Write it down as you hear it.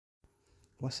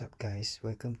What's up guys,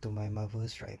 welcome to my Marvel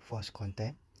Strike Force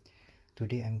content.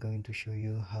 Today I'm going to show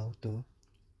you how to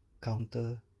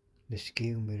counter the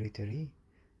skill military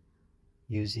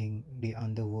using the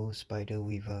Underworld Spider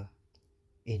Weaver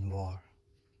in war.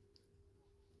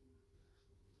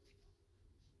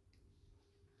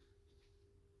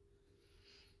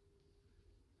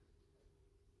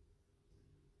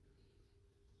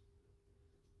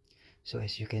 So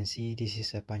as you can see, this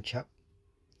is a punch up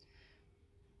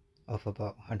of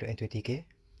about 120k.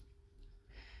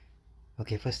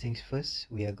 Okay, first things first,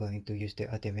 we are going to use the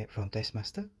ultimate from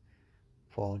Taskmaster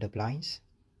for the blinds.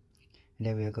 And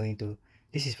then we are going to,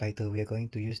 this is fighter, we are going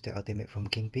to use the ultimate from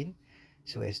Kingpin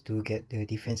so as to get the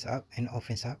defense up and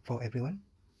offense up for everyone.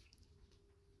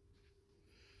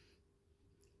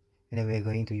 And then we're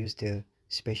going to use the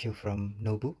special from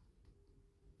Nobu.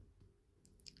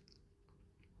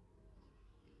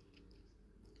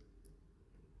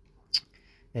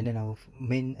 And then our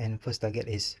main and first target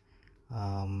is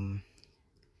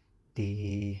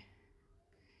the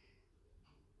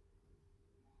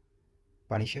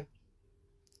Punisher,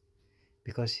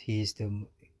 because he is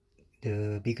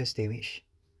the biggest damage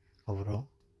overall.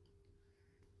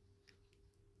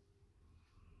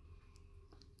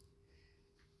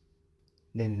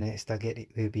 Then the next target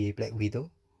will be Black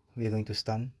Widow. We're going to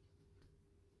stun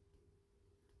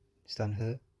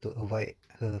her to avoid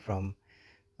her from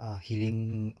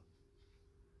healing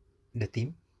the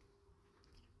team,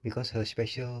 because her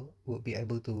special would be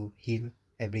able to heal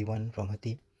everyone from her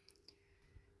team.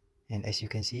 And as you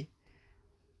can see,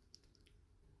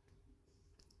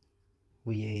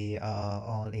 we are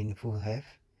all in full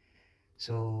health.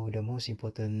 So the most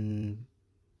important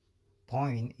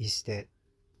point is that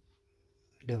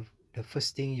the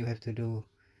first thing you have to do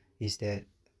is that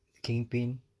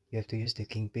Kingpin, you have to use the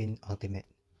Kingpin ultimate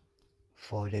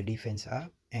for the defense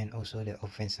up and also the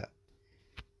offense up.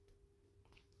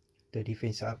 The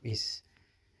defense up is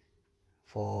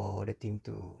for the team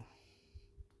to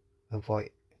avoid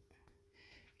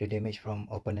the damage from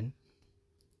opponent.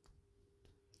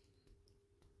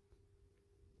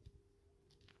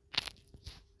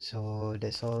 So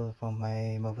that's all from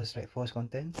my Marvel Strike Force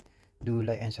content. Do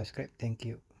like and subscribe. Thank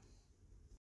you.